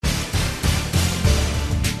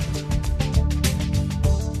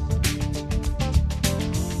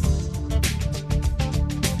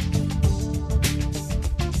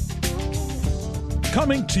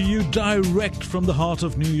Coming to you direct from the heart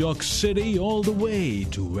of New York City, all the way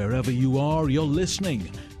to wherever you are, you're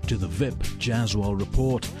listening to the VIP Jazzwell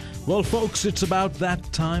Report. Well, folks, it's about that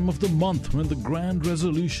time of the month when the grand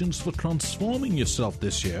resolutions for transforming yourself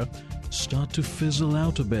this year start to fizzle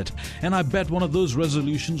out a bit. And I bet one of those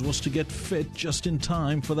resolutions was to get fit just in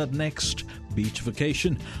time for that next beach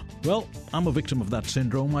vacation. Well, I'm a victim of that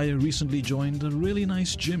syndrome. I recently joined a really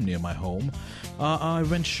nice gym near my home. I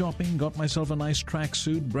went shopping, got myself a nice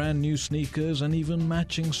tracksuit, brand new sneakers, and even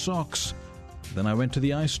matching socks. Then I went to the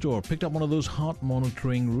iStore, picked up one of those heart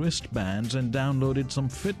monitoring wristbands and downloaded some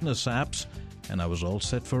fitness apps, and I was all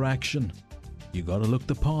set for action. You gotta look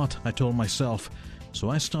the part, I told myself. So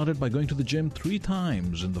I started by going to the gym 3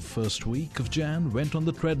 times in the first week of Jan, went on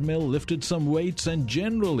the treadmill, lifted some weights, and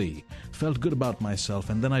generally felt good about myself.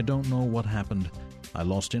 And then I don't know what happened. I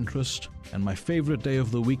lost interest, and my favorite day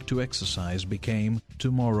of the week to exercise became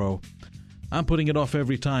tomorrow. I'm putting it off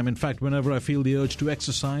every time. In fact, whenever I feel the urge to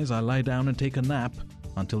exercise, I lie down and take a nap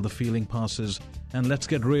until the feeling passes. And let's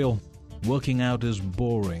get real. Working out is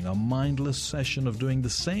boring, a mindless session of doing the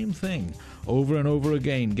same thing over and over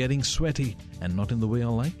again, getting sweaty, and not in the way I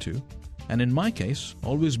like to. And in my case,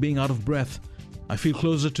 always being out of breath. I feel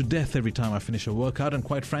closer to death every time I finish a workout, and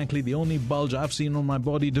quite frankly, the only bulge I've seen on my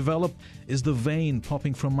body develop is the vein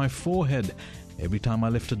popping from my forehead every time I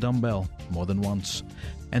lift a dumbbell, more than once.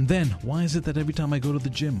 And then, why is it that every time I go to the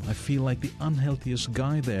gym, I feel like the unhealthiest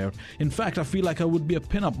guy there? In fact, I feel like I would be a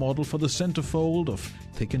pin-up model for the centerfold of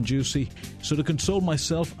Thick and Juicy. So to console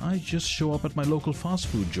myself, I just show up at my local fast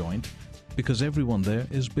food joint because everyone there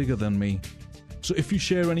is bigger than me. So if you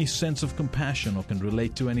share any sense of compassion or can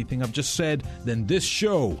relate to anything I've just said, then this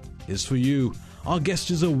show is for you. Our guest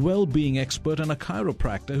is a well-being expert and a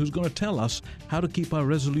chiropractor who's going to tell us how to keep our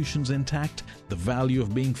resolutions intact, the value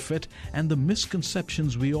of being fit, and the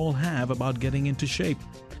misconceptions we all have about getting into shape.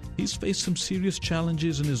 He's faced some serious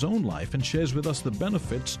challenges in his own life and shares with us the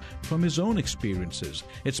benefits from his own experiences.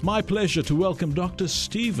 It's my pleasure to welcome Dr.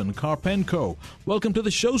 Stephen Karpenko. Welcome to the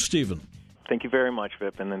show, Stephen. Thank you very much,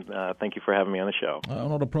 Vip, and thank you for having me on the show.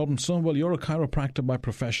 Not a problem, son. Well, you're a chiropractor by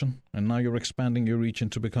profession, and now you're expanding your reach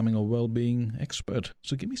into becoming a well-being expert.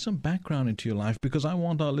 So give me some background into your life, because I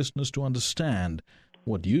want our listeners to understand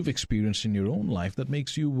what you've experienced in your own life that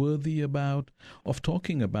makes you worthy of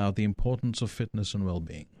talking about the importance of fitness and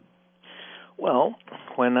well-being. Well,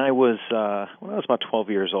 when I was about 12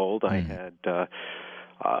 years old, I had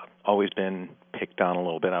always been picked on a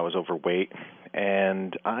little bit. I was overweight,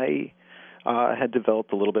 and I had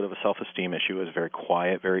developed a little bit of a self-esteem issue. I was very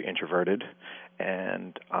quiet, very introverted,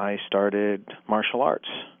 and I started martial arts.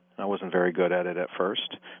 I wasn't very good at it at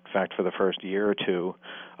first. In fact, for the first year or two,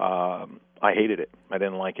 I hated it. I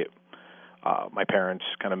didn't like it. My parents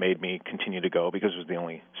kind of made me continue to go because it was the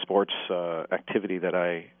only sports activity that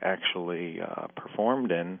I actually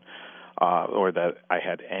performed in, or that I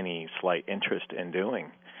had any slight interest in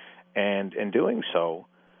doing. And in doing so,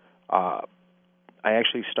 I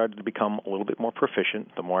actually started to become a little bit more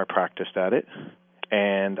proficient the more I practiced at it,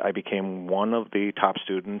 and I became one of the top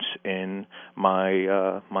students in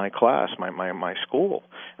my class, my school,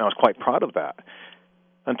 and I was quite proud of that.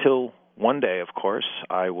 Until one day, of course,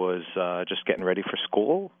 I was just getting ready for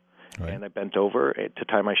school, right, and I bent over to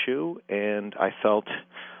tie my shoe, and I felt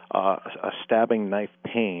a stabbing knife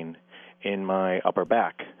pain in my upper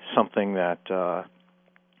back, something that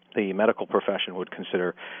the medical profession would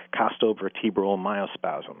consider costovertebral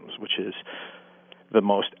myospasms, which is the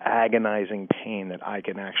most agonizing pain that I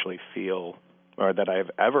can actually feel, or that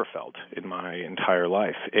I've ever felt in my entire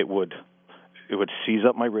life. It would seize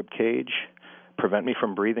up my rib cage, prevent me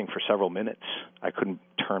from breathing for several minutes. I couldn't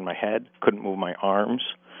turn my head, couldn't move my arms.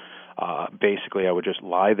 Basically, I would just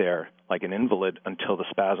lie there like an invalid until the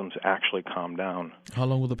spasms actually calmed down. How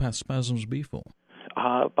long would the past spasms be for?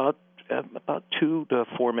 About 2 to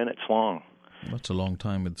 4 minutes long. That's a long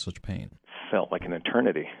time with such pain. Felt like an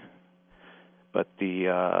eternity. But these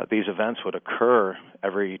events would occur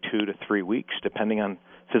every 2 to 3 weeks, depending on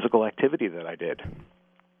physical activity that I did.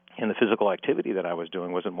 And the physical activity that I was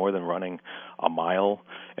doing wasn't more than running a mile.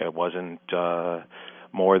 It wasn't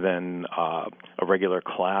more than a regular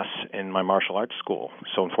class in my martial arts school.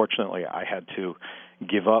 So unfortunately, I had to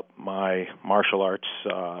give up my martial arts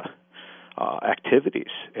activities,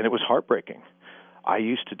 and it was heartbreaking. I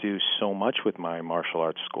used to do so much with my martial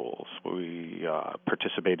arts schools. We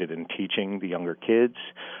participated in teaching the younger kids,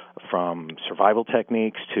 from survival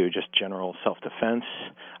techniques to just general self-defense.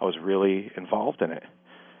 I was really involved in it.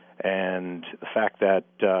 And the fact that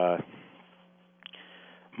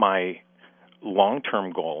my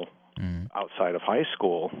long-term goal outside of high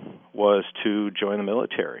school was to join the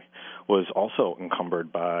military. Was also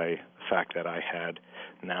encumbered by the fact that I had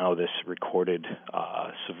now this recorded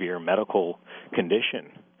severe medical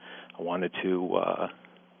condition. I wanted to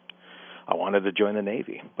join the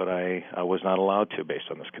Navy, but I was not allowed to based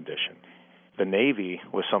on this condition. The Navy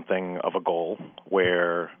was something of a goal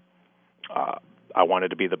where I wanted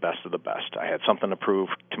to be the best of the best. I had something to prove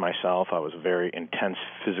to myself. I was a very intense,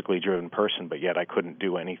 physically driven person, but yet I couldn't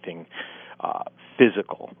do anything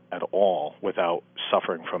physical at all without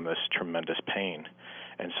suffering from this tremendous pain.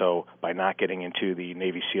 And so by not getting into the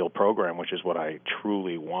Navy SEAL program, which is what I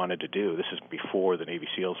truly wanted to do, this is before the Navy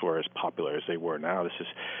SEALs were as popular as they were now. This is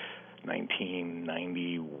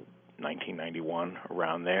 1990, 1991,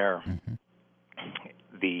 around there. Mm-hmm.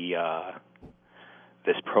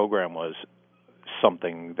 This program was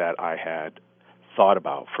something that I had thought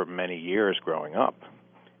about for many years growing up,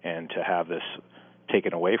 and to have this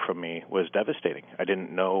taken away from me was devastating. I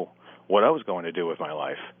didn't know what I was going to do with my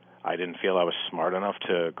life. I didn't feel I was smart enough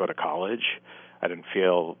to go to college. I didn't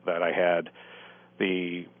feel that I had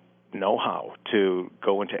the know-how to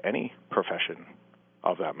go into any profession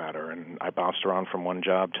of that matter, and I bounced around from one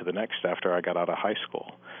job to the next after I got out of high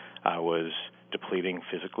school. I was depleting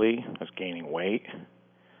physically, I was gaining weight,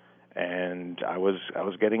 and I was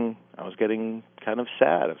getting kind of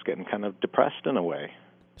sad. I was getting kind of depressed in a way.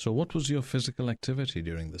 So what was your physical activity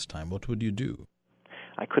during this time? What would you do?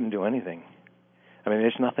 I couldn't do anything. I mean,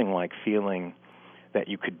 there's nothing like feeling that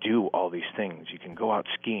you could do all these things. You can go out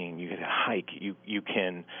skiing, you can hike, you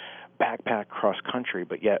can backpack cross country,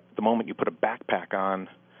 but yet the moment you put a backpack on,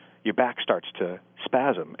 your back starts to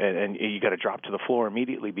spasm, and you got to drop to the floor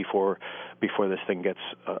immediately before this thing gets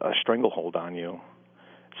a stranglehold on you.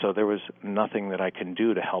 So there was nothing that I can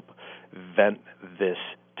do to help vent this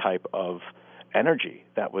type of energy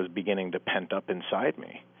that was beginning to pent up inside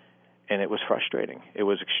me. And it was frustrating. It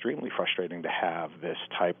was extremely frustrating to have this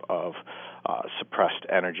type of suppressed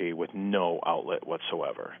energy with no outlet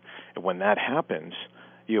whatsoever. And when that happens,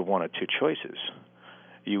 you have one of two choices.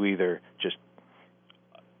 You either just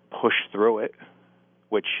push through it,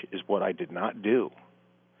 which is what I did not do,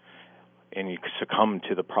 and you succumb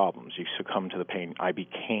to the problems. You succumb to the pain. I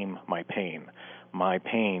became my pain. My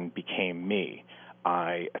pain became me.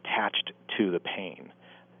 I attached to the pain.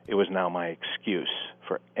 It was now my excuse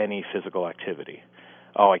for any physical activity.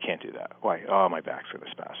 Oh, I can't do that. Why? Oh, my back's going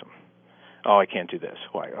to spasm. Oh, I can't do this.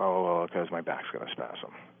 Why? Oh, well, because my back's going to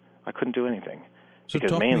spasm. I couldn't do anything. So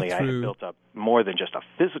because mainly I had built up more than just a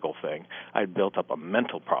physical thing. I had built up a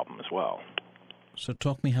mental problem as well. So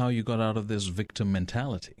talk me how you got out of this victim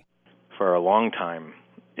mentality. For a long time,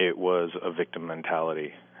 it was a victim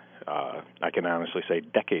mentality. I can honestly say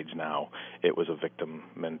decades now, it was a victim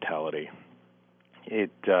mentality.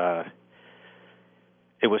 It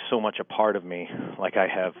was so much a part of me. Like I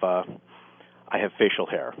have facial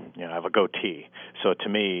hair. You know, I have a goatee. So to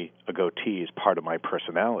me, a goatee is part of my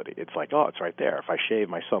personality. It's like, oh, it's right there. If I shave,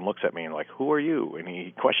 my son looks at me and like, who are you? And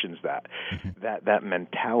he questions that. Mm-hmm. That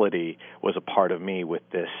mentality was a part of me with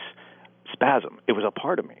this spasm. It was a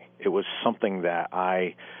part of me. It was something that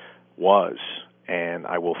I was and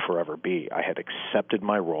I will forever be. I had accepted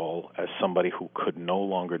my role as somebody who could no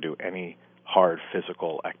longer do any hard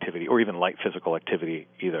physical activity or even light physical activity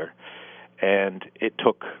either. And it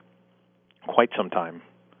took quite some time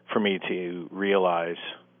for me to realize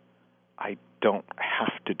I don't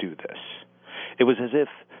have to do this. It was as if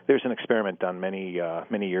there's an experiment done many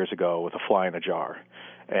years ago with a fly in a jar,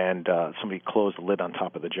 and somebody closed the lid on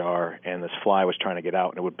top of the jar, and this fly was trying to get out,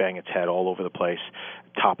 and it would bang its head all over the place,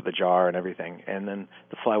 top of the jar and everything, and then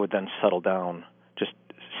the fly would then settle down, just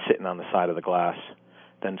sitting on the side of the glass.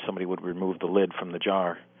 Then somebody would remove the lid from the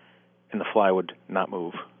jar, and the fly would not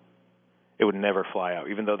move. It would never fly out.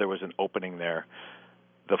 Even though there was an opening there,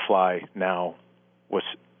 the fly now was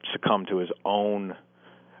succumbed to his own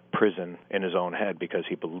prison in his own head because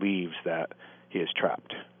he believes that he is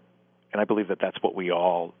trapped. And I believe that that's what we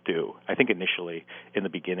all do. I think initially, in the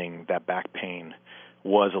beginning, that back pain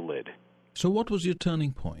was a lid. So what was your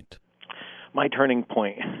turning point? My turning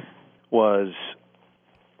point was,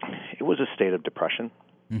 it was a state of depression.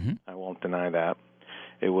 Mm-hmm. I won't deny that.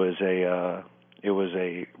 It was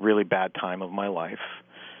a really bad time of my life.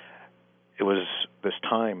 It was this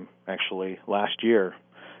time, actually, last year,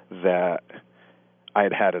 that I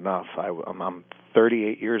had had enough. I'm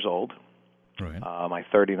 38 years old. Right. My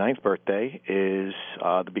 39th birthday is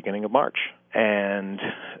the beginning of March. And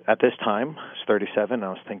at this time, I was 37, I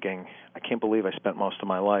was thinking, I can't believe I spent most of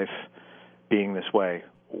my life being this way.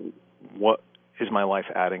 What is my life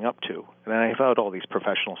adding up to? And I've had all these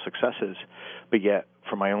professional successes, but yet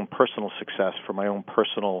for my own personal success, for my own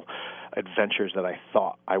personal adventures that I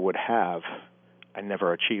thought I would have, I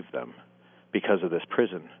never achieved them because of this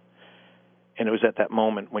prison. And it was at that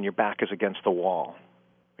moment when your back is against the wall.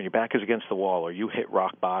 When your back is against the wall or you hit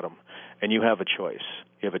rock bottom and you have a choice.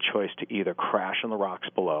 You have a choice to either crash on the rocks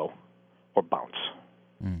below or bounce.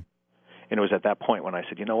 Mm. And it was at that point when I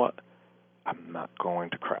said, you know what? I'm not going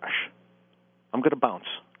to crash. I'm going to bounce.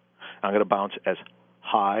 I'm going to bounce as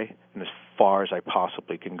high and as far as I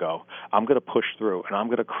possibly can go. I'm going to push through, and I'm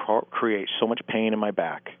going to create so much pain in my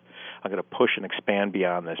back. I'm going to push and expand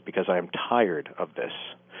beyond this because I am tired of this.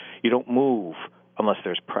 You don't move unless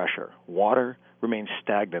there's pressure. Water remains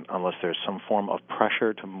stagnant unless there's some form of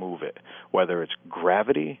pressure to move it, whether it's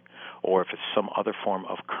gravity or if it's some other form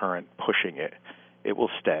of current pushing it. It will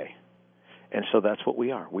stay. And so that's what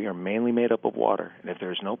we are. We are mainly made up of water. And if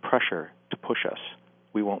there's no pressure to push us,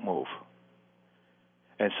 we won't move.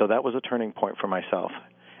 And so that was a turning point for myself.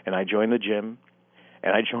 And I joined the gym,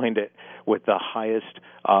 and I joined it with the highest,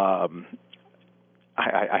 I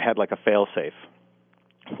had like a fail-safe.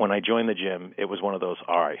 When I joined the gym, it was one of those,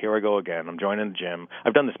 all right, here I go again. I'm joining the gym.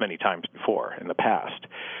 I've done this many times before in the past,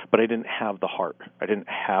 but I didn't have the heart. I didn't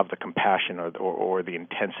have the compassion or the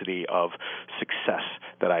intensity of success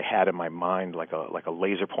that I had in my mind, like a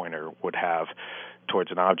laser pointer would have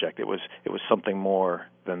towards an object. It was something more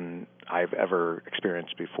than I've ever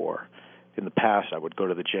experienced before. In the past, I would go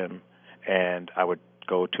to the gym, and I would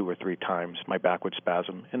go 2 or 3 times. My back would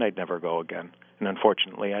spasm, and I'd never go again. And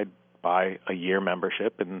unfortunately, I'd buy a year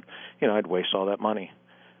membership, and I'd waste all that money.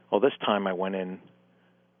 Well, this time I went in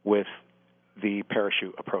with the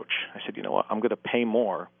parachute approach. I said, you know what, I'm going to pay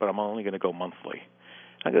more, but I'm only going to go monthly.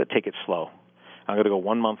 I'm going to take it slow. I'm going to go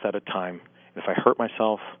 1 month at a time. And if I hurt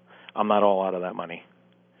myself, I'm not all out of that money.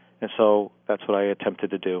 And so that's what I attempted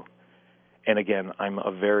to do. And again, I'm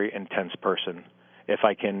a very intense person. If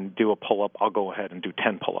I can do a pull-up, I'll go ahead and do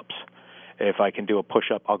 10 pull-ups. If I can do a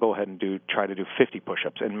push-up, I'll go ahead and try to do 50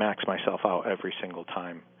 push-ups and max myself out every single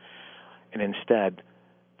time. And instead,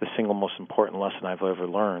 the single most important lesson I've ever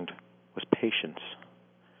learned was patience.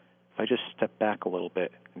 If I just step back a little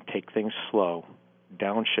bit and take things slow,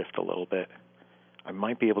 downshift a little bit, I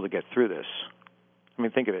might be able to get through this. I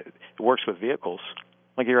mean, think of it. It works with vehicles.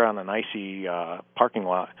 Like you're on an icy parking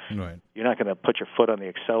lot. Right. You're not going to put your foot on the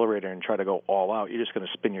accelerator and try to go all out. You're just going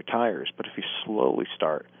to spin your tires. But if you slowly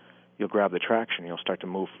start, you'll grab the traction. You'll start to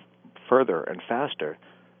move further and faster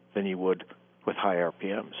than you would with high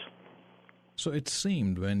RPMs. So it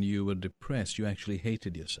seemed when you were depressed, you actually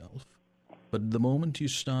hated yourself. But the moment you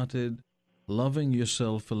started loving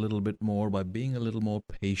yourself a little bit more by being a little more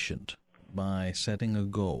patient, by setting a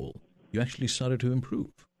goal, you actually started to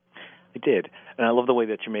improve. I did. And I love the way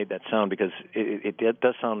that you made that sound because it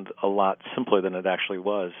does sound a lot simpler than it actually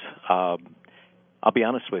was. I'll be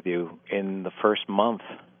honest with you. In the first month,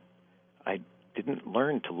 I didn't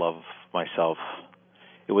learn to love myself.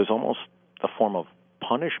 It was almost a form of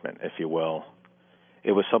punishment, if you will.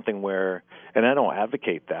 It was something where, and I don't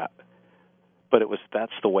advocate that, but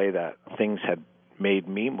that's the way that things had made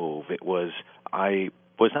me move. It was, I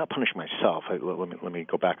was not punishing myself. Let me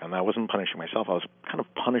go back on that. I wasn't punishing myself. I was kind of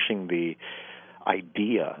punishing the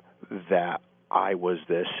idea that I was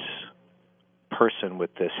this person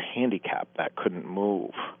with this handicap that couldn't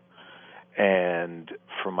move. And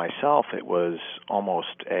for myself, it was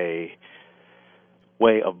almost a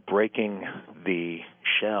way of breaking the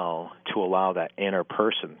shell to allow that inner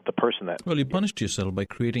person, the person that... Well, you punished yourself by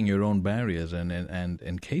creating your own barriers and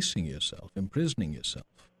encasing yourself, imprisoning yourself.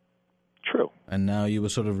 True. And now you were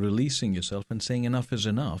sort of releasing yourself and saying enough is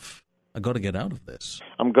enough. I've got to get out of this.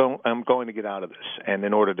 I'm going to get out of this. And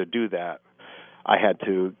in order to do that, I had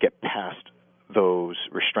to get past those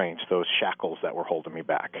restraints, those shackles that were holding me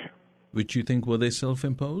back. Which you think, were they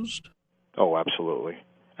self-imposed? Oh, absolutely.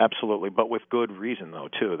 Absolutely, but with good reason, though,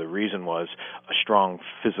 too. The reason was a strong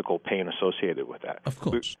physical pain associated with that. Of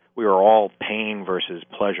course. We are all pain versus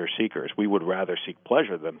pleasure seekers. We would rather seek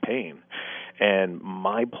pleasure than pain. And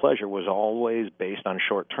my pleasure was always based on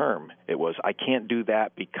short term. It was, I can't do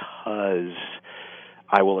that because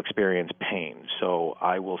I will experience pain. So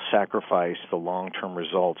I will sacrifice the long-term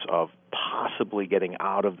results of possibly getting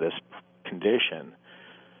out of this condition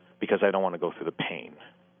because I don't want to go through the pain.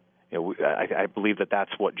 I believe that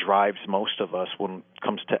that's what drives most of us when it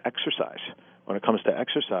comes to exercise. When it comes to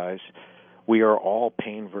exercise, we are all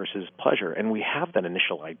pain versus pleasure, and we have that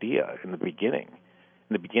initial idea in the beginning.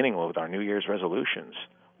 In the beginning, with our New Year's resolutions,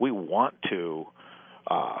 we want to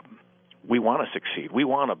succeed. We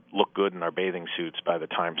want to look good in our bathing suits by the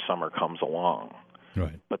time summer comes along.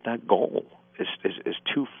 Right. But that goal is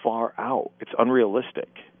too far out. It's unrealistic.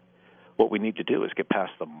 What we need to do is get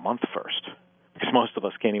past the month first, because most of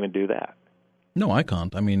us can't even do that. No, I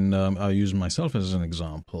can't. I mean, I'll use myself as an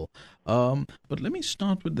example. But let me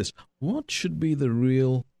start with this. What should be the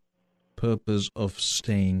real purpose of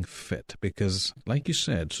staying fit? Because, like you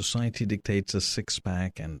said, society dictates a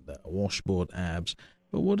six-pack and washboard abs.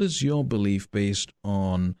 But what is your belief based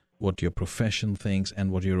on what your profession thinks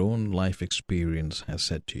and what your own life experience has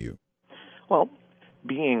said to you? Well,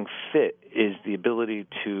 being fit is the ability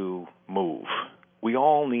to move. We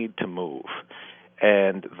all need to move.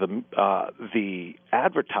 And the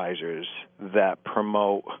advertisers that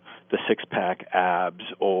promote the six-pack abs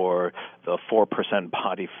or the 4%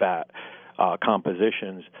 body fat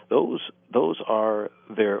compositions, those are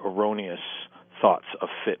their erroneous thoughts of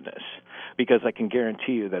fitness. Because I can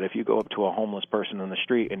guarantee you that if you go up to a homeless person in the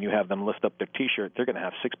street and you have them lift up their T-shirt, they're going to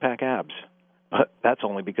have six-pack abs. But that's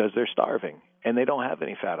only because they're starving and they don't have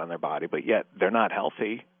any fat on their body, but yet they're not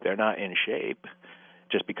healthy, they're not in shape.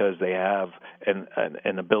 Just because they have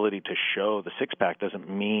an ability to show the six-pack doesn't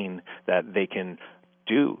mean that they can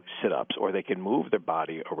do sit-ups or they can move their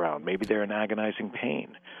body around. Maybe they're in agonizing pain.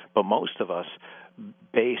 But most of us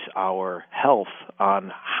base our health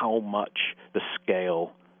on how much the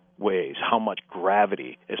scale weighs, how much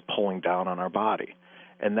gravity is pulling down on our body.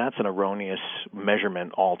 And that's an erroneous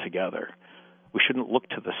measurement altogether. We shouldn't look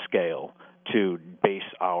to the scale to base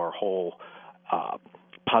our whole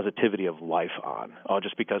positivity of life on. Oh,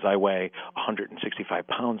 just because I weigh 165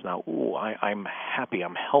 pounds now, I'm happy,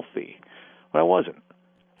 I'm healthy. But I wasn't.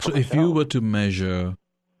 So if you were to measure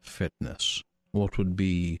fitness, what would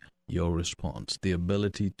be your response? The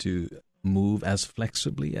ability to move as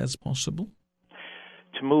flexibly as possible?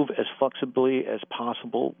 To move as flexibly as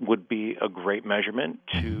possible would be a great measurement.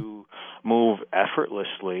 To move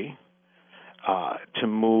effortlessly, to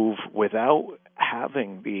move without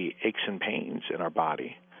having the aches and pains in our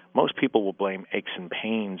body. Most people will blame aches and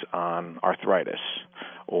pains on arthritis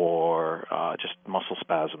or just muscle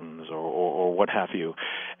spasms or what have you.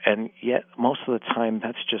 And yet most of the time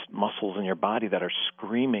that's just muscles in your body that are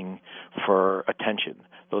screaming for attention.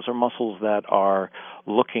 Those are muscles that are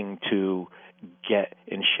looking to get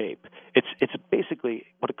in shape. It's basically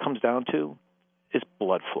what it comes down to is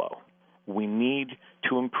blood flow. We need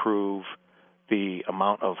to improve the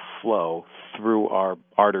amount of flow through our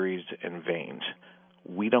arteries and veins.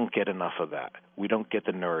 We don't get enough of that. We don't get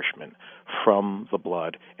the nourishment from the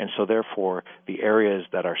blood. And so therefore, the areas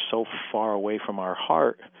that are so far away from our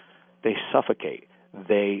heart, they suffocate.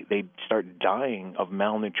 They start dying of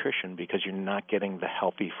malnutrition because you're not getting the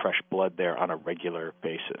healthy, fresh blood there on a regular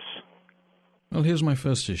basis. Well, here's my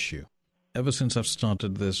first issue. Ever since I've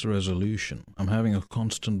started this resolution, I'm having a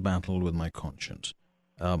constant battle with my conscience.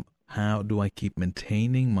 How do I keep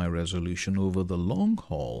maintaining my resolution over the long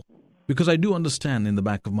haul? Because I do understand in the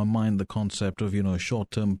back of my mind the concept of,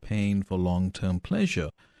 short-term pain for long-term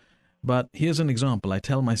pleasure. But here's an example. I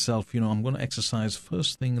tell myself, I'm going to exercise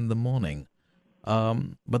first thing in the morning.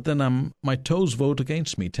 But then my toes vote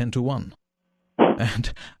against me 10-1.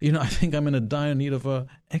 And, I think I'm in a dire need of a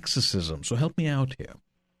exorcism. So help me out here.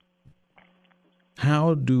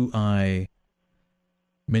 How do I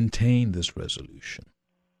maintain this resolution?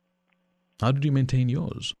 How did you maintain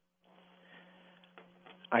yours?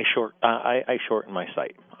 I shorten my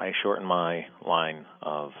sight. I shorten my line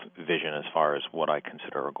of vision as far as what I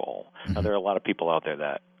consider a goal. Mm-hmm. Now, there are a lot of people out there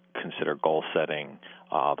that consider goal setting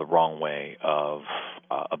the wrong way of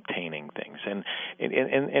obtaining things,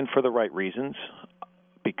 and for the right reasons.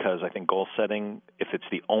 Because I think goal setting, if it's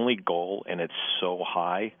the only goal and it's so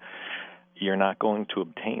high, you're not going to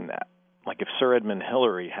obtain that. Like if Sir Edmund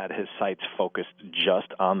Hillary had his sights focused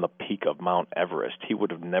just on the peak of Mount Everest, he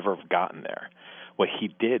would have never gotten there. What he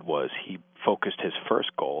did was he focused his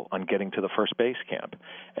first goal on getting to the first base camp,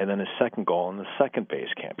 and then his second goal on the second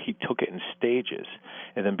base camp. He took it in stages,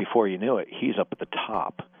 and then before you knew it, he's up at the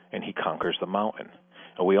top, and he conquers the mountain.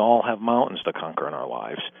 And we all have mountains to conquer in our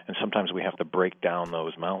lives, and sometimes we have to break down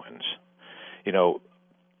those mountains.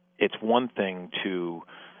 It's one thing to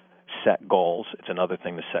set goals. It's another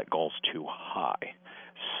thing to set goals too high.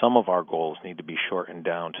 Some of our goals need to be shortened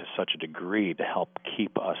down to such a degree to help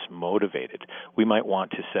keep us motivated. We might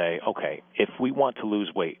want to say, okay, if we want to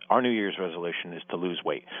lose weight, our New Year's resolution is to lose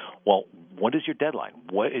weight. Well, what is your deadline?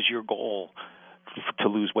 What is your goal to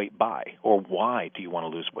lose weight by? Or why do you want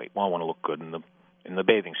to lose weight? Well, I want to look good in the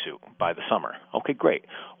bathing suit by the summer. Okay, great.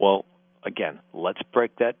 Well, again, let's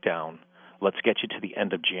break that down. Let's get you to the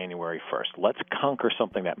end of January 1st. Let's conquer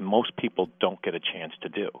something that most people don't get a chance to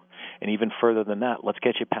do. And even further than that, let's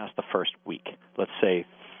get you past the first week. Let's say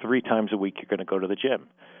 3 times a week you're going to go to the gym.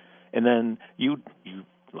 And then you,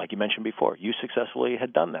 like you mentioned before, you successfully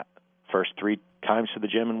had done that first 3 times to the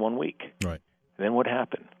gym in 1 week. Right. And then what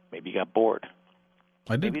happened? Maybe you got bored.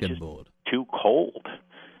 I did Maybe get it's just bored. too cold.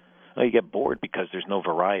 Well, you get bored because there's no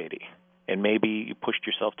variety. And maybe you pushed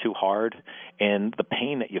yourself too hard, and the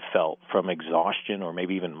pain that you felt from exhaustion or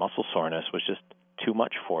maybe even muscle soreness was just too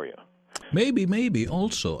much for you. Maybe.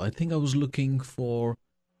 Also, I think I was looking for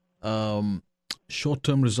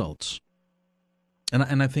short-term results.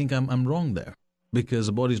 And I think I'm wrong there, because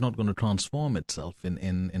the body's not going to transform itself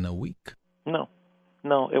in a week. No,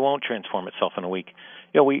 it won't transform itself in a week.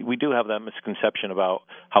 We do have that misconception about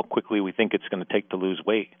how quickly we think it's going to take to lose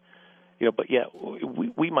weight. But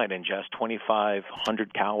we might ingest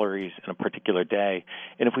 2,500 calories in a particular day,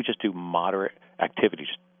 and if we just do moderate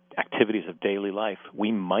activities of daily life,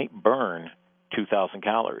 we might burn 2,000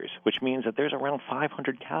 calories, which means that there's around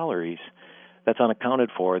 500 calories that's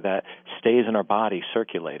unaccounted for that stays in our body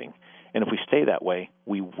circulating. And if we stay that way,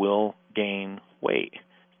 we will gain weight.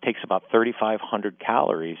 It takes about 3,500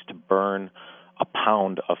 calories to burn a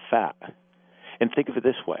pound of fat. And think of it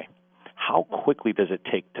this way. How quickly does it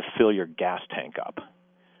take to fill your gas tank up?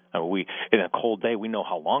 In a cold day, we know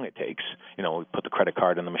how long it takes. We put the credit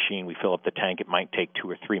card in the machine, we fill up the tank. It might take 2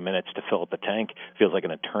 or 3 minutes to fill up the tank. It feels like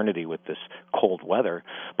an eternity with this cold weather.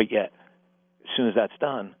 But yet, as soon as that's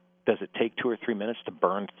done, does it take 2 or 3 minutes to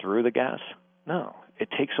burn through the gas? No. It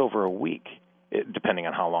takes over a week, depending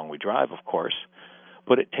on how long we drive, of course.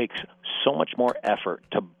 But it takes so much more effort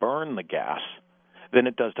to burn the gas than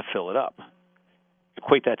it does to fill it up.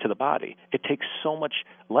 Equate that to the body. It takes so much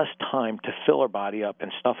less time to fill our body up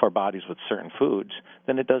and stuff our bodies with certain foods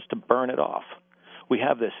than it does to burn it off. We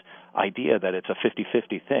have this idea that it's a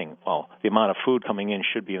 50-50 thing. Well, the amount of food coming in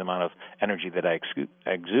should be the amount of energy that I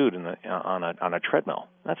exude on a treadmill.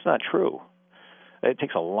 That's not true. It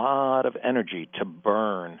takes a lot of energy to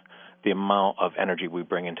burn the amount of energy we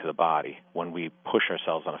bring into the body when we push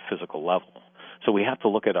ourselves on a physical level. So we have to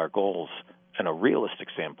look at our goals in a realistic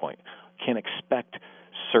standpoint. Can't expect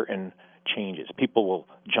certain changes. People will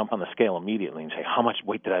jump on the scale immediately and say, how much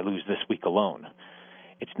weight did I lose this week alone?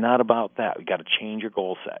 It's not about that. You got to change your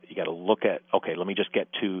goal set. You got to look at, okay, let me just get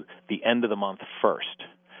to the end of the month first.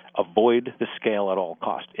 Avoid the scale at all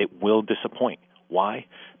costs. It will disappoint. Why?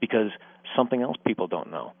 Because something else people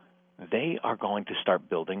don't know. They are going to start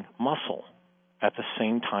building muscle at the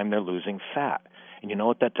same time they're losing fat. And you know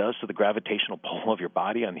what that does to the gravitational pull of your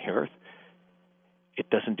body on the earth? It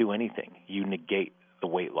doesn't do anything. You negate the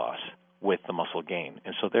weight loss with the muscle gain.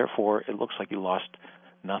 And so therefore, it looks like you lost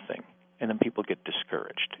nothing. And then people get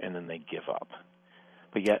discouraged, and then they give up.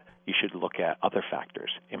 But yet, you should look at other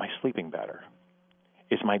factors. Am I sleeping better?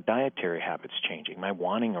 Is my dietary habits changing? Am I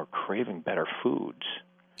wanting or craving better foods?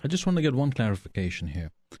 I just want to get one clarification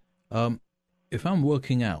here. If I'm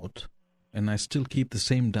working out and I still keep the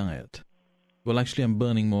same diet, well, actually, I'm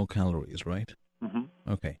burning more calories, right?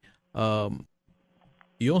 Mm-hmm. Okay.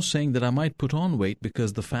 You're saying that I might put on weight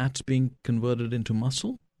because the fat's being converted into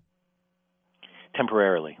muscle?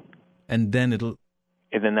 Temporarily. And then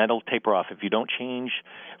that'll taper off. If you don't change,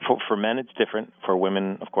 for men it's different. For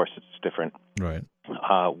women, of course, it's different. Right.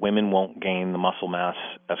 Women won't gain the muscle mass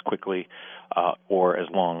as quickly or as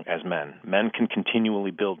long as men. Men can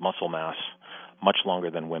continually build muscle mass much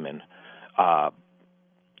longer than women.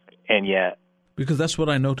 And yet... Because that's what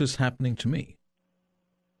I noticed happening to me.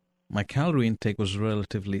 My calorie intake was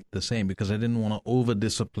relatively the same because I didn't want to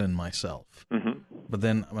over-discipline myself. Mm-hmm. But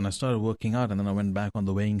then when I started working out and then I went back on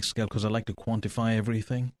the weighing scale because I like to quantify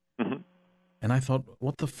everything, mm-hmm. and I thought,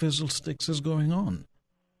 what the fizzle sticks is going on?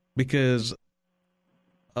 Because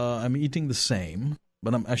I'm eating the same,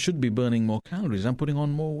 but I should be burning more calories. I'm putting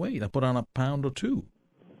on more weight. I put on a pound or 2.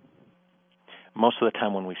 Most of the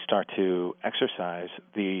time when we start to exercise,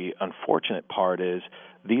 the unfortunate part is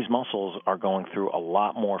these muscles are going through a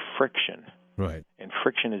lot more friction. Right. And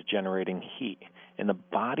friction is generating heat. And the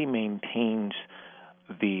body maintains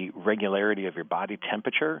the regularity of your body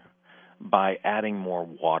temperature by adding more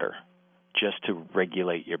water just to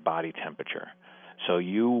regulate your body temperature. So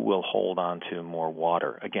you will hold on to more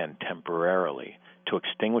water, again, temporarily, to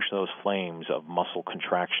extinguish those flames of muscle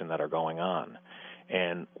contraction that are going on.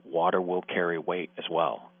 And water will carry weight as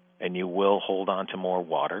well. And you will hold on to more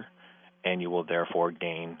water, and you will therefore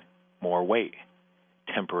gain more weight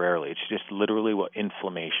temporarily. It's just literally what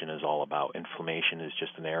inflammation is all about. Inflammation is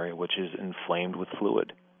just an area which is inflamed with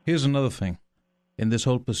fluid. Here's another thing. In this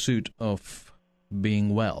whole pursuit of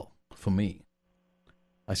being well, for me,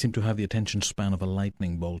 I seem to have the attention span of a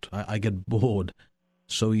lightning bolt. I get bored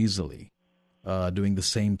so easily doing the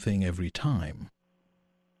same thing every time.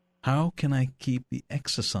 How can I keep the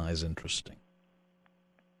exercise interesting?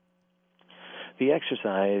 the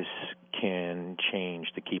exercise can change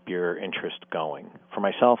to keep your interest going. For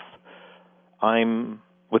myself,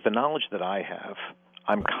 with the knowledge that I have,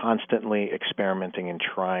 I'm constantly experimenting and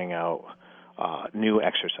trying out new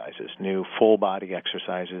exercises, new full-body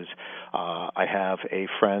exercises. I have a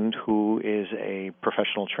friend who is a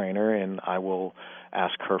professional trainer, and I will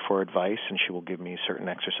ask her for advice, and she will give me certain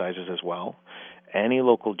exercises as well. Any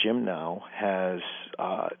local gym now has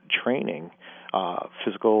training,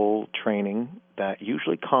 physical training that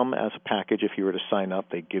usually come as a package. If you were to sign up,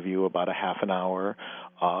 they give you about a half an hour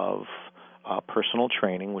of personal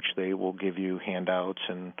training, which they will give you handouts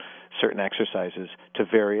and certain exercises to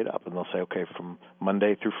vary it up. And they'll say, okay, from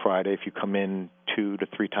Monday through Friday, if you come in 2 to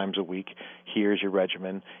 3 times a week, here's your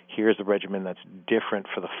regimen. Here's the regimen that's different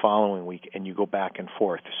for the following week, and you go back and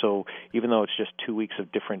forth. So even though it's just 2 weeks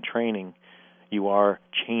of different training, you are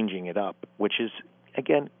changing it up, which is,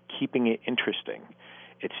 again, keeping it interesting.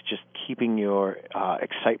 It's just keeping your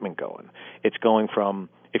excitement going. It's going from,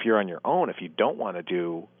 if you're on your own, if you don't want to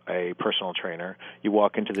do a personal trainer, you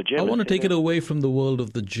walk into the gym. I want to take it away from the world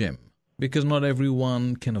of the gym, because not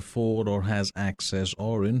everyone can afford or has access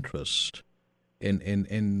or interest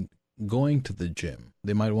in going to the gym.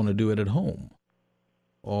 They might want to do it at home.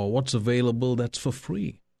 Or what's available that's for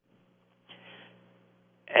free.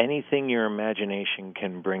 Anything your imagination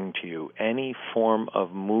can bring to you, any form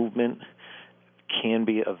of movement can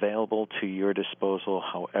be available to your disposal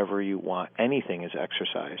however you want. Anything is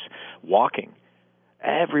exercise. Walking.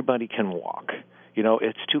 Everybody can walk. You know,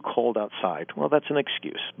 it's too cold outside. Well, that's an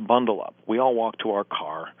excuse. Bundle up. We all walk to our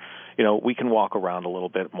car. You know, we can walk around a little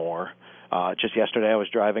bit more. Just yesterday I was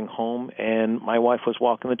driving home, and my wife was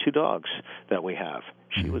walking the 2 dogs that we have.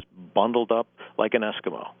 She was bundled up like an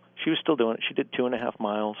Eskimo. She was still doing it. She did 2.5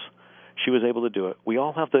 miles. She was able to do it. We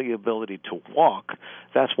all have the ability to walk.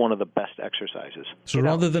 That's one of the best exercises. So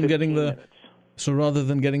rather than getting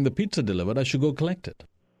the pizza delivered, I should go collect it.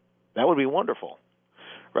 That would be wonderful.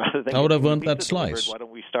 Rather than I would have earned that slice. Why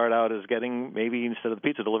don't we start out as getting, maybe instead of the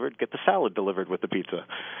pizza delivered, get the salad delivered with the pizza?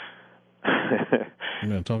 I'm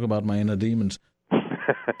going to talk about my inner demons.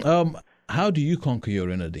 How do you conquer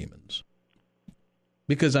your inner demons?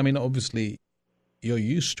 Because, I mean, obviously, you're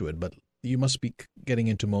used to it, but you must be getting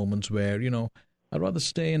into moments where, I'd rather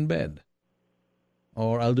stay in bed,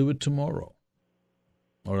 or I'll do it tomorrow,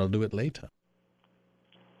 or I'll do it later.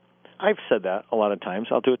 I've said that a lot of times.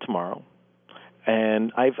 I'll do it tomorrow.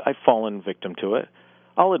 And I've fallen victim to it.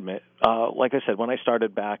 I'll admit, like I said, when I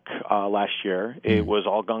started back last year, it was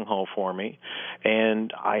all gung-ho for me,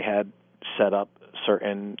 and I had set up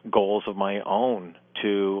certain goals of my own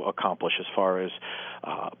to accomplish as far as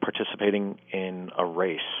participating in a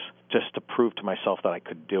race, just to prove to myself that I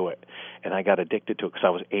could do it. And I got addicted to it because I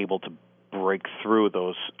was able to break through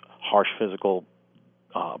those harsh physical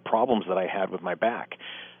problems that I had with my back.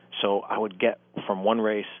 So I would get from one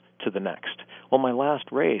race to the next. Well, my last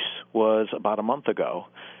race was about a month ago,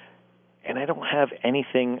 and I don't have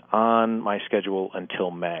anything on my schedule until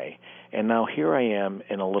May. And now here I am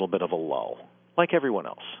in a little bit of a lull, like everyone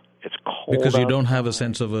else. It's cold because you don't outside. have a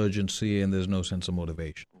sense of urgency and there's no sense of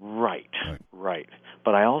motivation. Right.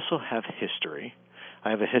 But I also have history.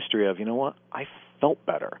 I have a history of, I felt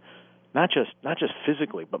better, not just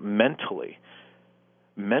physically, but mentally.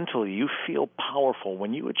 Mentally, you feel powerful.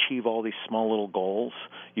 When you achieve all these small little goals,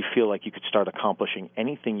 you feel like you could start accomplishing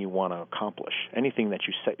anything you want to accomplish, anything that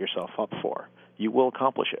you set yourself up for. You will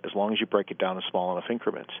accomplish it as long as you break it down in small enough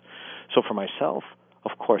increments. So for myself,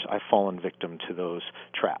 of course, I've fallen victim to those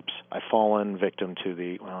traps. I've fallen victim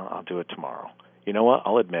to I'll do it tomorrow. You know what?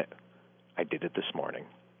 I'll admit, I did it this morning.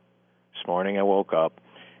 This morning I woke up.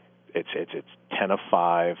 It's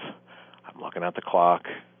 10:05. I'm looking at the clock.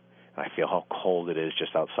 I feel how cold it is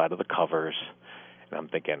just outside of the covers. And I'm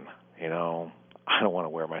thinking, I don't want to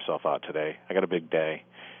wear myself out today. I got a big day.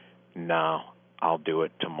 No, I'll do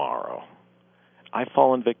it tomorrow. I've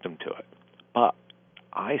fallen victim to it. But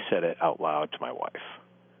I said it out loud to my wife.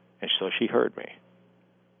 And so she heard me.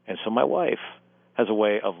 And so my wife has a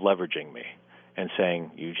way of leveraging me and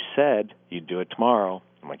saying, you said you'd do it tomorrow.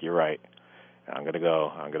 I'm like, you're right. I'm going to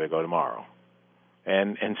go tomorrow.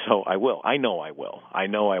 And so I will. I know I will. I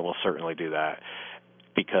know I will certainly do that,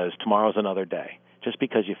 because tomorrow's another day. Just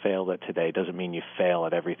because you failed at today doesn't mean you fail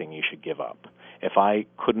at everything you should give up. If I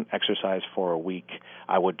couldn't exercise for a week,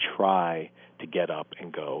 I would try to get up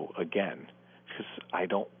and go again, because I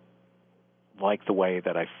don't like the way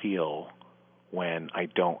that I feel when I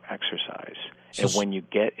don't exercise. And when you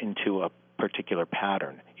get into a particular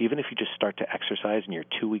pattern, even if you just start to exercise and you're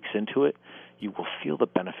 2 weeks into it, you will feel the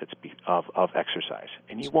benefits of exercise,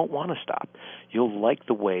 and you won't want to stop. You'll like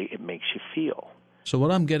the way it makes you feel. So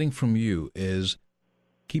what I'm getting from you is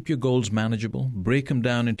keep your goals manageable, break them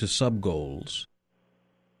down into sub-goals,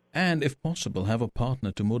 and if possible, have a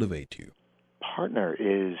partner to motivate you. Partner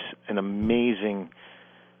is an amazing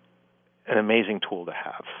tool to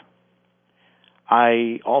have.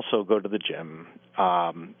 I also go to the gym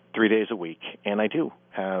 3 days a week, and I do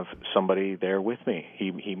have somebody there with me.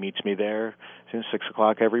 He meets me there at 6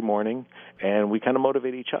 o'clock every morning, and we kind of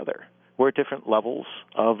motivate each other. We're at different levels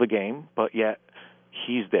of the game, but yet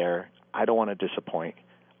he's there. I don't want to disappoint.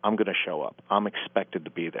 I'm going to show up. I'm expected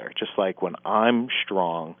to be there. Just like when I'm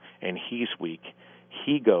strong and he's weak,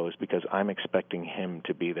 he goes because I'm expecting him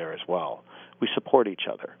to be there as well. We support each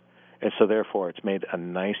other. And so, therefore, it's made a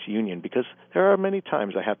nice union because there are many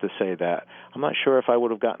times I have to say that I'm not sure if I would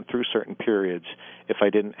have gotten through certain periods if I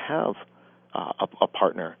didn't have a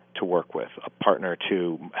partner to work with, a partner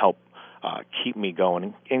to help keep me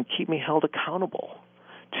going and keep me held accountable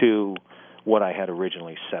to what I had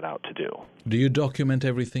originally set out to do. Do you document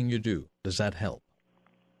everything you do? Does that help?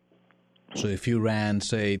 So if you ran,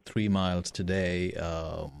 say, 3 miles today,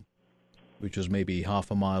 which was maybe half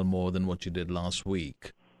a mile more than what you did last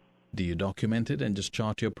week, do you document it and just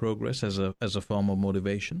chart your progress as a form of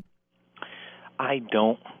motivation? I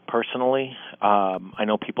don't personally. I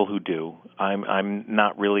know people who do. I'm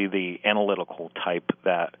not really the analytical type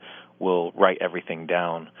that will write everything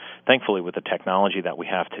down. Thankfully, with the technology that we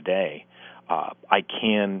have today, I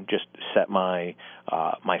can just set my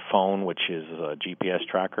phone, which is a GPS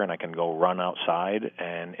tracker, and I can go run outside,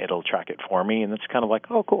 and it'll track it for me. And it's kind of like,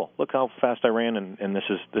 oh, cool, look how fast I ran, and this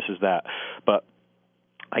is that. But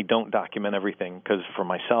I don't document everything because for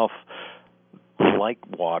myself, like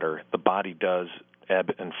water, the body does ebb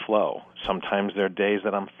and flow. Sometimes there are days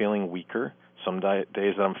that I'm feeling weaker, some days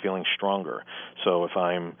that I'm feeling stronger. So if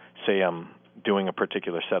I'm doing a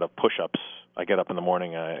particular set of push-ups, I get up in the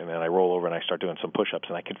morning and then I roll over and I start doing some push-ups,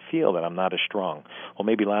 and I can feel that I'm not as strong. Well,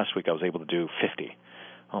 maybe last week I was able to do 50.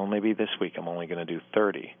 Well, maybe this week I'm only going to do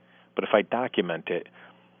 30. But if I document it,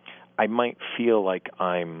 I might feel like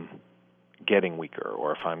I'm getting weaker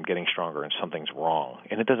or if I'm getting stronger and something's wrong.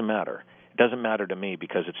 And it doesn't matter. It doesn't matter to me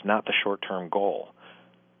because it's not the short-term goal.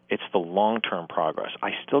 It's the long-term progress. I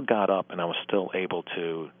still got up and I was still able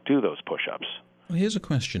to do those push-ups. Well, here's a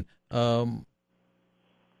question.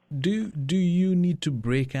 Do you need to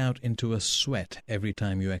break out into a sweat every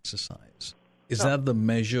time you exercise? Is that the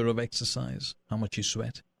measure of exercise, how much you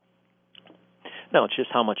sweat? No, it's just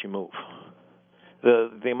how much you move.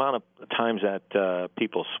 The amount of times that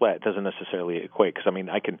people sweat doesn't necessarily equate, because,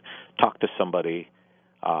 I can talk to somebody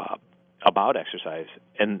about exercise,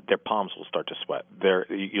 and their palms will start to sweat.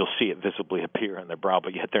 You'll see it visibly appear on their brow,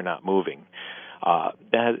 but yet they're not moving.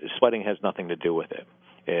 Sweating has nothing to do with it.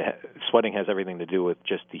 Sweating has everything to do with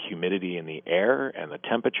just the humidity in the air and the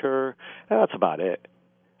temperature. That's about it.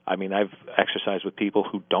 I've exercised with people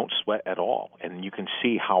who don't sweat at all, and you can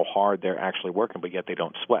see how hard they're actually working, but yet they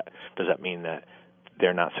don't sweat. Does that mean that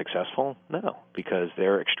they're not successful? No, because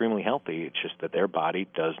they're extremely healthy. It's just that their body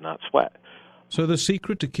does not sweat. So the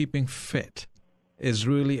secret to keeping fit is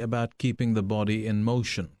really about keeping the body in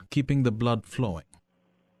motion, keeping the blood flowing.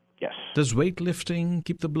 Yes. Does weightlifting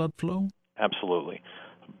keep the blood flow? Absolutely.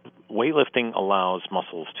 Weightlifting allows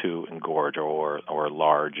muscles to engorge or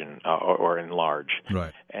enlarge,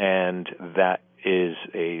 right? And that is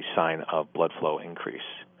a sign of blood flow increase.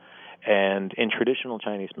 And in traditional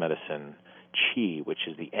Chinese medicine, qi, which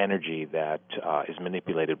is the energy that is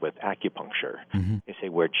manipulated with acupuncture, they say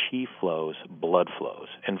where qi flows, blood flows,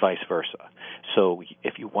 and vice versa. So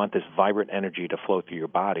if you want this vibrant energy to flow through your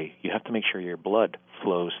body, you have to make sure your blood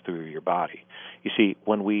flows through your body. You see,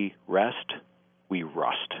 when we rest, we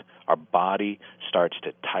rust. Our body starts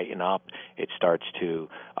to tighten up. It starts to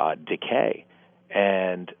decay.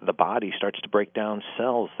 And the body starts to break down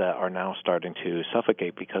cells that are now starting to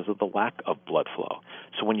suffocate because of the lack of blood flow.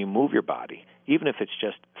 So when you move your body, even if it's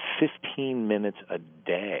just 15 minutes a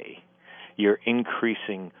day, you're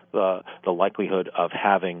increasing the likelihood of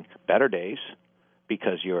having better days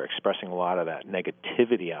because you're expressing a lot of that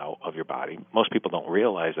negativity out of your body. Most people don't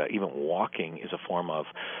realize that even walking is a form of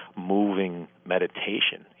moving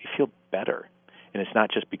meditation. You feel better. And it's not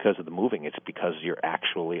just because of the moving, it's because you're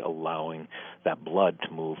actually allowing that blood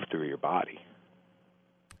to move through your body.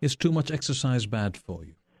 Is too much exercise bad for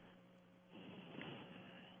you?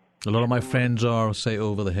 A lot of my friends are, say,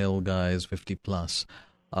 over the hill guys, 50 plus.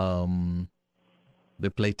 They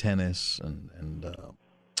play tennis and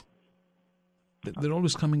they're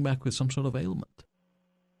always coming back with some sort of ailment.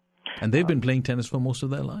 And they've been playing tennis for most of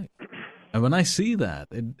their life. And when I see that,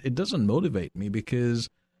 it doesn't motivate me because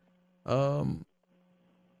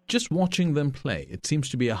just watching them play, it seems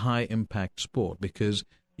to be a high-impact sport because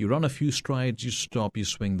you run a few strides, you stop, you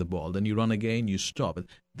swing the ball. Then you run again, you stop.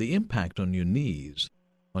 The impact on your knees,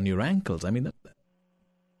 on your ankles, I mean,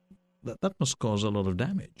 that must cause a lot of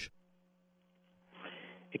damage.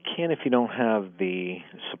 It can if you don't have the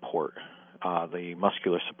support, the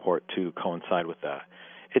muscular support to coincide with that.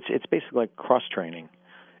 It's basically like cross-training.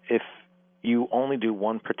 If you only do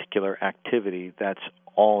one particular activity, that's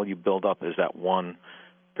all you build up is that one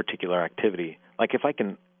particular activity. Like if I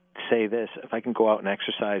can say this, if I can go out and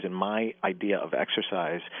exercise, and my idea of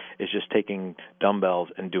exercise is just taking dumbbells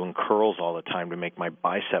and doing curls all the time to make my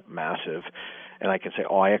bicep massive, and I can say,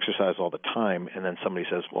 oh, I exercise all the time, and then somebody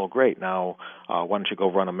says, well, great, now why don't you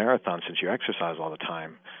go run a marathon since you exercise all the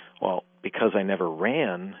time? Well, because I never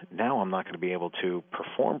ran, now I'm not going to be able to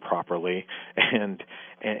perform properly, and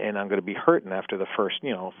I'm going to be hurting after the first,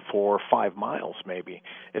 4 or 5 miles maybe.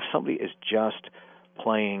 If somebody is just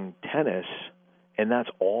playing tennis and that's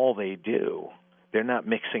all they do, they're not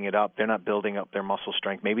mixing it up, they're not building up their muscle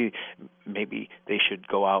strength. Maybe they should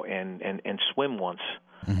go out and swim once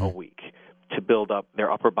a week to build up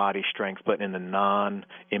their upper body strength, but in a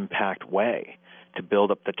non-impact way, to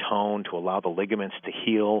build up the tone, to allow the ligaments to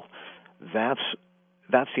heal. That's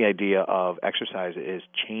the idea of exercise, is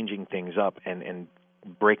changing things up and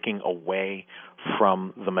breaking away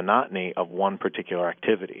from the monotony of one particular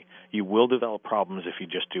activity. You will develop problems if you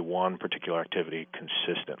just do one particular activity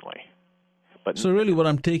consistently. But so really what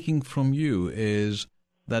I'm taking from you is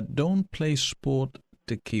that don't play sport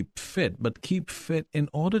to keep fit, but keep fit in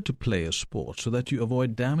order to play a sport so that you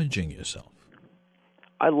avoid damaging yourself.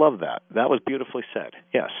 I love that. That was beautifully said.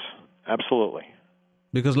 Yes, absolutely.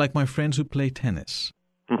 Because like my friends who play tennis,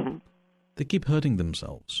 they keep hurting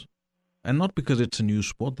themselves. And not because it's a new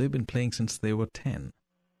sport. They've been playing since they were 10.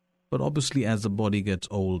 But obviously as the body gets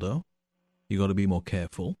older, you got to be more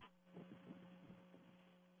careful.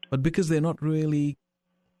 But because they're not really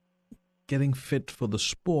getting fit for the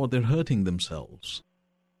sport, they're hurting themselves.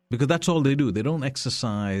 Because that's all they do. They don't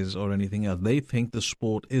exercise or anything else. They think the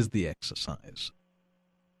sport is the exercise.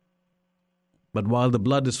 But while the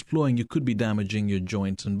blood is flowing, you could be damaging your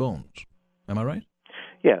joints and bones. Am I right?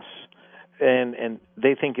 Yes. And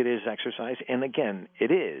they think it is exercise. And again,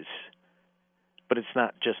 it is. But it's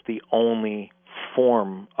not just the only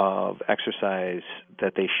form of exercise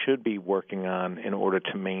that they should be working on in order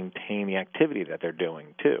to maintain the activity that they're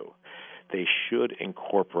doing, too. They should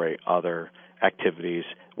incorporate other activities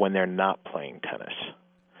when they're not playing tennis.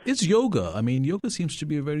 It's yoga. I mean, yoga seems to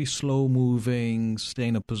be a very slow-moving, stay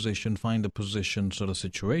in a position, find a position sort of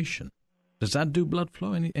situation. Does that do blood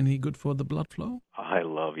flow? Any good for the blood flow? I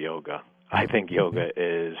love yoga. I think yoga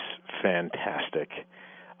is fantastic.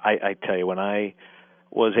 I tell you, when I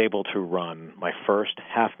was able to run my first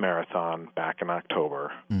half marathon back in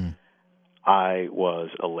October, I was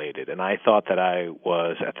elated. And I thought that I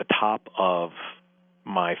was at the top of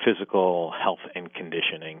my physical health and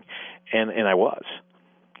conditioning, and I was.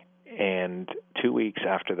 And 2 weeks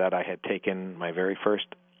after that, I had taken my very first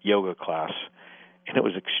yoga class, and it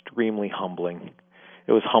was extremely humbling.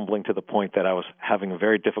 It was humbling to the point that I was having a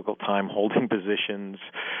very difficult time holding positions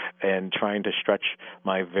and trying to stretch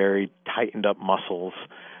my very tightened up muscles.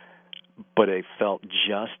 But it felt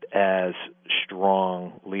just as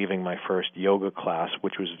strong leaving my first yoga class,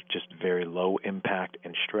 which was just very low impact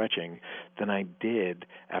and stretching, than I did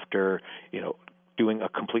after, doing a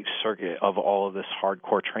complete circuit of all of this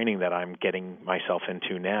hardcore training that I'm getting myself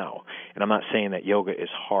into now. And I'm not saying that yoga is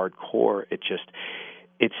hardcore.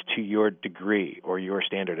 It's to your degree or your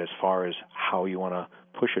standard as far as how you want to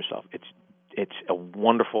push yourself. It's a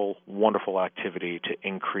wonderful, wonderful activity to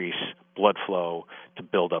increase blood flow, to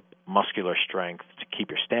build up muscular strength, to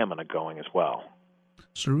keep your stamina going as well.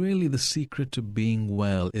 So really the secret to being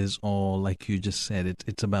well is all, like you just said,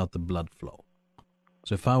 it's about the blood flow.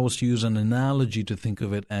 So if I was to use an analogy to think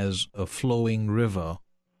of it as a flowing river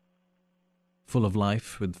full of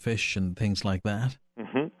life with fish and things like that,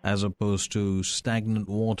 as opposed to stagnant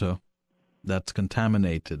water that's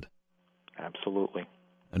contaminated. Absolutely.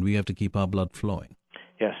 And we have to keep our blood flowing.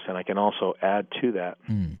 Yes, and I can also add to that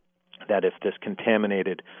that if this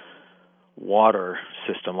contaminated water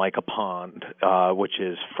system, like a pond, which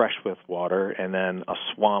is fresh with water, and then a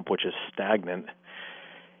swamp, which is stagnant,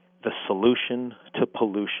 the solution to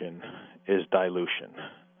pollution is dilution.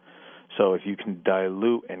 So if you can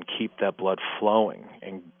dilute and keep that blood flowing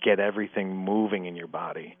and get everything moving in your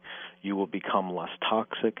body, you will become less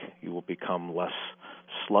toxic, you will become less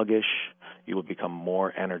sluggish, you will become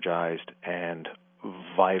more energized and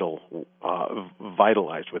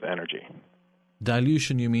vitalized with energy.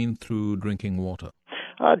 Dilution, you mean through drinking water?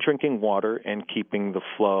 drinking water and keeping the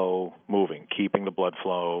flow moving, keeping the blood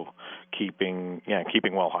flow, keeping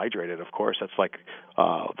well hydrated, of course. That's like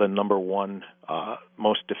the number one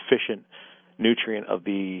most deficient nutrient of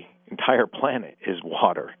the entire planet is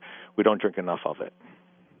water. We don't drink enough of it.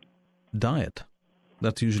 Diet.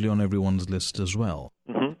 That's usually on everyone's list as well.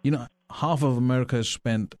 Mm-hmm. Half of America is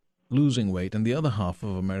spent losing weight, and the other half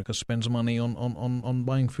of America spends money on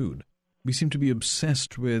buying food. We seem to be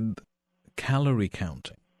obsessed with calorie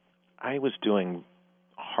counting. I was doing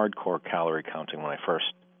hardcore calorie counting when I first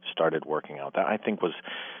started working out. That, I think, was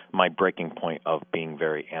my breaking point of being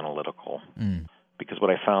very analytical. Because what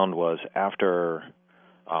I found was after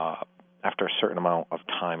a certain amount of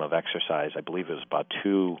time of exercise, I believe it was about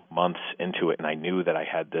 2 months into it, and I knew that I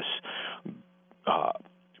had this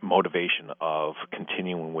motivation of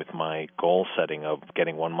continuing with my goal setting of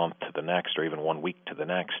getting 1 month to the next or even 1 week to the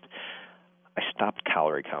next, I stopped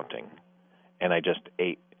calorie counting, and I just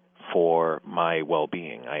ate for my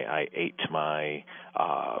well-being. I ate to my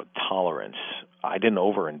tolerance. I didn't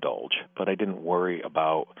overindulge, but I didn't worry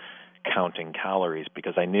about counting calories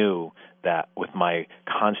because I knew that with my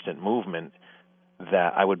constant movement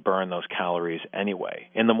that I would burn those calories anyway.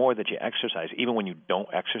 And the more that you exercise, even when you don't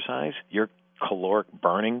exercise, your caloric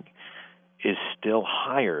burning is still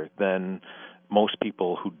higher than most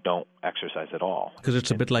people who don't exercise at all. Because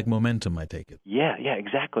it's a bit like momentum, I take it. Yeah,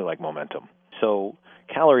 exactly like momentum. So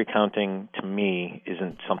calorie counting, to me,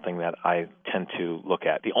 isn't something that I tend to look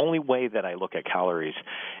at. The only way that I look at calories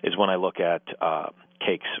is when I look at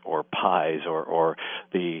cakes or pies or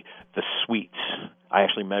the sweets. I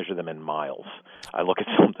actually measure them in miles. I look at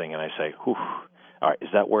something and I say, whew, all right, is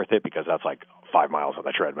that worth it? Because that's like 5 miles on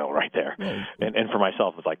the treadmill right there. And for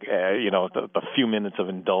myself, it's like, the few minutes of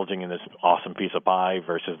indulging in this awesome piece of pie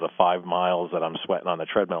versus the 5 miles that I'm sweating on the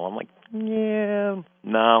treadmill. I'm like,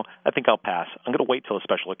 no, I think I'll pass. I'm going to wait till a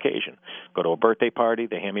special occasion. Go to a birthday party,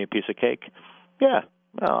 they hand me a piece of cake. Yeah,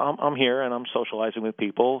 I'm here and I'm socializing with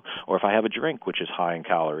people. Or if I have a drink, which is high in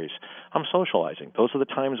calories, I'm socializing. Those are the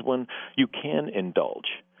times when you can indulge.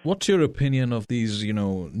 What's your opinion of these,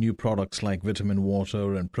 new products like vitamin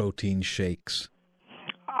water and protein shakes?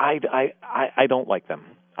 I don't like them.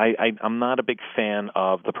 I'm not a big fan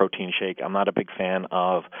of the protein shake. I'm not a big fan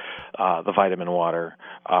of the vitamin water.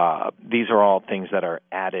 These are all things that are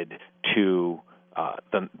added to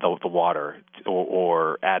the water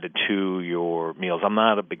or added to your meals. I'm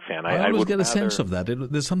not a big fan. I always get a sense of that.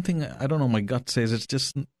 There's something, I don't know, my gut says it's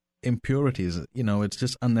just impurities. It's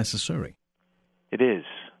just unnecessary. It is.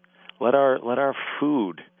 Let our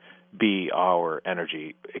food be our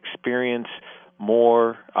energy. Experience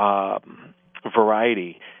more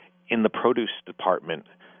variety in the produce department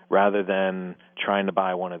rather than trying to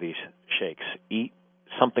buy one of these shakes. Eat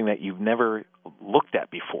something that you've never looked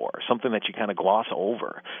at before, something that you kind of gloss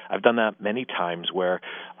over. I've done that many times where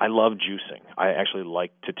I love juicing. I actually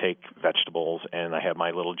like to take vegetables, and I have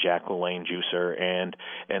my little Jack LaLanne juicer, and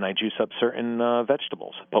I juice up certain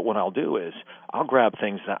vegetables. But what I'll do is I'll grab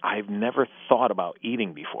things that I've never thought about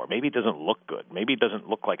eating before. Maybe it doesn't look good. Maybe it doesn't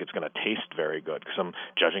look like it's going to taste very good because I'm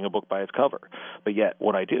judging a book by its cover. But yet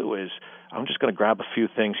what I do is I'm just going to grab a few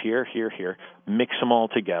things here, mix them all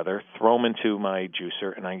together, throw them into my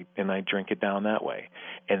juicer, and I drink it down that way.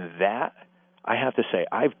 And that, I have to say,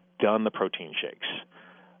 I've done the protein shakes.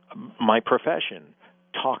 My profession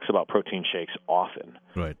talks about protein shakes often.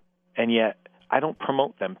 Right. And yet I don't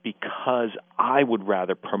promote them because I would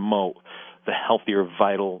rather promote the healthier,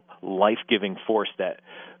 vital, life-giving force that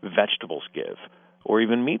vegetables give, or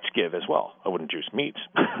even meats give as well. I wouldn't juice meats,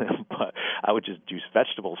 but I would just juice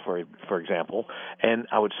vegetables, for example, and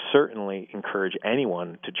I would certainly encourage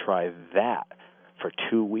anyone to try that for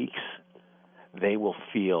 2 weeks. They will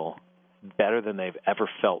feel better than they've ever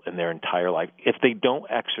felt in their entire life. If they don't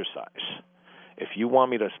exercise, if you want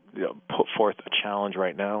me to put forth a challenge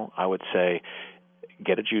right now, I would say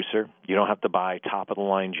get a juicer. You don't have to buy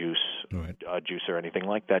top-of-the-line juice or anything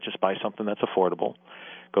like that. Just buy something that's affordable.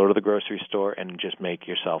 Go to the grocery store and just make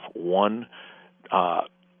yourself one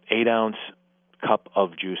 8-ounce cup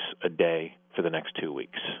of juice a day for the next 2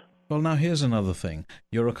 weeks. Well, now here's another thing.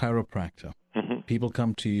 You're a chiropractor. Mm-hmm. People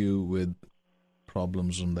come to you with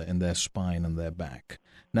problems in their spine and their back.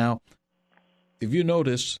 Now, if you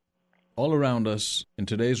notice, all around us in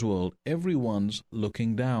today's world, everyone's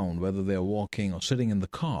looking down, whether they're walking or sitting in the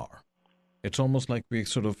car. It's almost like we're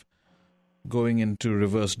sort of going into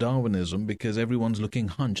reverse Darwinism because everyone's looking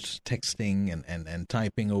hunched, texting and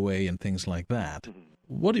typing away and things like that.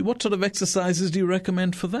 What sort of exercises do you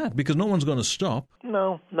recommend for that? Because no one's going to stop.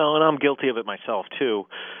 No, and I'm guilty of it myself too.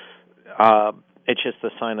 It's just the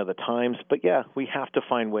sign of the times. But yeah, we have to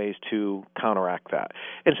find ways to counteract that.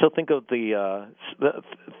 And so think of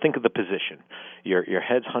the position. Your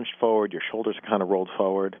head's hunched forward, your shoulders are kind of rolled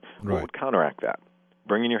forward. Right. What would counteract that?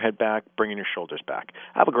 Bringing your head back, bringing your shoulders back.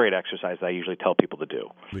 I have a great exercise that I usually tell people to do.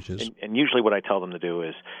 Which is? And usually what I tell them to do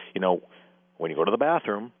is, when you go to the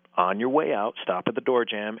bathroom, on your way out, stop at the door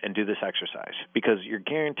jamb and do this exercise, because you're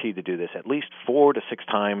guaranteed to do this at least 4 to 6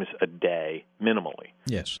 times a day minimally.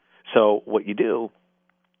 Yes. So what you do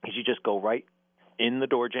is you just go right in the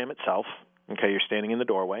door jamb itself. Okay, you're standing in the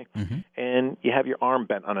doorway, and you have your arm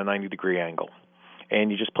bent on a 90-degree angle. And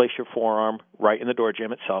you just place your forearm right in the door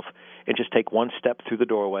jamb itself and just take one step through the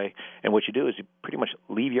doorway. And what you do is you pretty much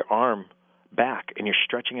leave your arm back, and you're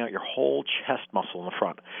stretching out your whole chest muscle in the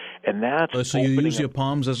front. And that's so you use your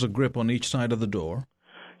palms as a grip on each side of the door?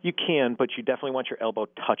 You can, but you definitely want your elbow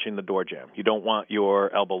touching the door jamb. You don't want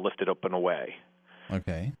your elbow lifted up and away.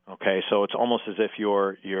 Okay. Okay, so it's almost as if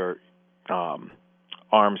your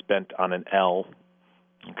arms bent on an L.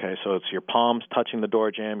 Okay, so it's your palms touching the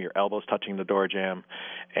door jamb, your elbows touching the door jamb,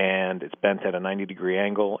 and it's bent at a 90-degree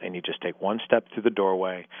angle, and you just take one step through the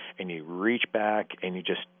doorway, and you reach back, and you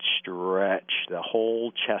just stretch the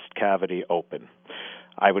whole chest cavity open.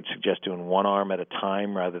 I would suggest doing one arm at a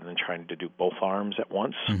time rather than trying to do both arms at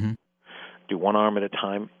once. Do one arm at a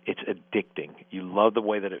time. It's addicting. You love the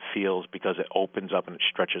way that it feels because it opens up and it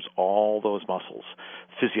stretches all those muscles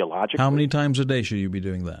physiologically. How many times a day should you be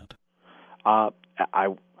doing that? I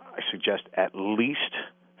suggest at least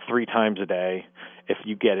 3 times a day. If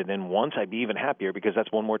you get it in once, I'd be even happier, because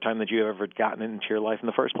that's one more time that you've ever gotten it into your life in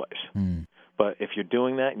the first place. But if you're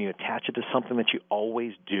doing that and you attach it to something that you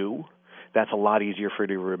always do, that's a lot easier for you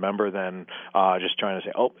to remember than just trying to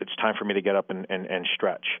say, it's time for me to get up and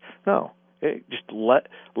stretch. No. Just let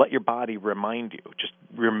your body remind you. Just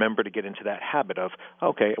remember to get into that habit of,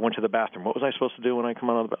 okay, I went to the bathroom. What was I supposed to do when I come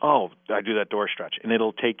out of the bathroom? I do that door stretch. And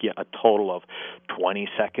it'll take you a total of 20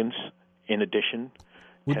 seconds in addition.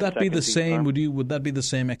 Would that be the same? Would that be the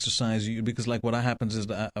same exercise? Because what happens is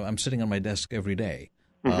that I'm sitting on my desk every day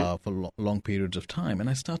for long periods of time, and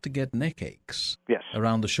I start to get neck aches. Yes.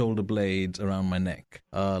 Around the shoulder blades, around my neck.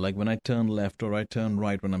 Like when I turn left or I turn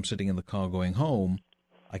right when I'm sitting in the car going home,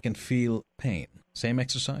 I can feel pain. Same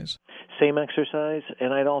exercise? Same exercise,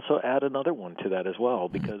 and I'd also add another one to that as well,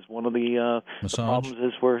 because one of the problems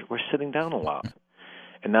is we're sitting down a lot.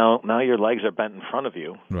 And now your legs are bent in front of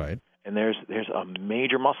you. Right. And there's a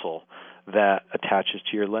major muscle that attaches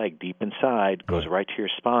to your leg deep inside, goes right to your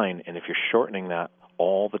spine, and if you're shortening that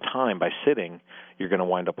all the time by sitting, you're going to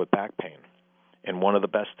wind up with back pain. And one of the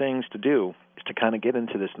best things to do is to kind of get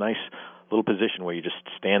into this nice little position where you just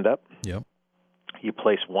stand up. Yep. You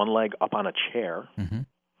place one leg up on a chair.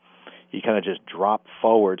 You kind of just drop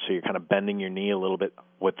forward, so you're kind of bending your knee a little bit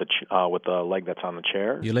with the leg that's on the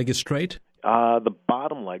chair. Your leg is straight? The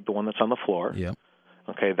bottom leg, the one that's on the floor. Yeah.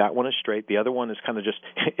 Okay, that one is straight. The other one is kind of just,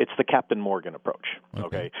 it's the Captain Morgan approach.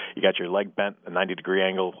 Okay. You got your leg bent, a 90-degree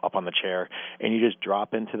angle up on the chair, and you just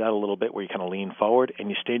drop into that a little bit where you kind of lean forward, and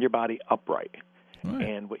you stand your body upright. Right.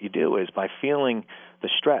 And what you do is, by feeling the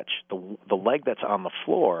stretch, the leg that's on the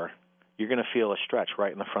floor, you're going to feel a stretch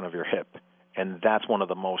right in the front of your hip. And that's one of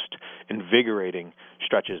the most invigorating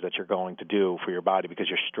stretches that you're going to do for your body, because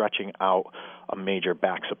you're stretching out a major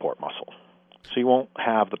back support muscle. So you won't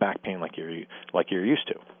have the back pain like you're used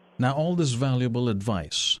to. Now, all this valuable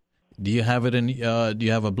advice, do you have it in? Do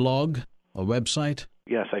you have a blog, a website?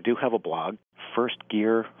 Yes, I do have a blog. First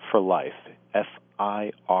Gear for Life.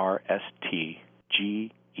 FirstGearForLife.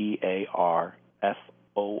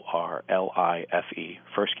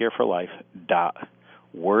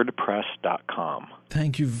 firstgearforlife.wordpress.com.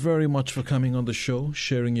 Thank you very much for coming on the show,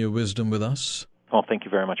 sharing your wisdom with us. Well, thank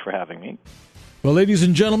you very much for having me. Well, ladies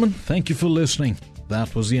and gentlemen, thank you for listening.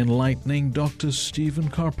 That was the enlightening Dr. Stephen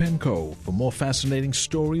Karpenko. For more fascinating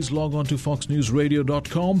stories, log on to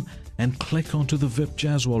foxnewsradio.com and click onto the VIP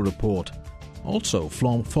Jaswal Report. Also,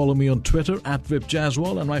 follow me on Twitter at VIP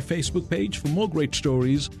Jaswal and my Facebook page for more great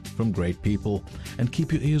stories from great people. And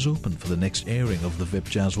keep your ears open for the next airing of the VIP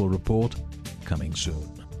Jaswal Report, coming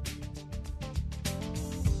soon.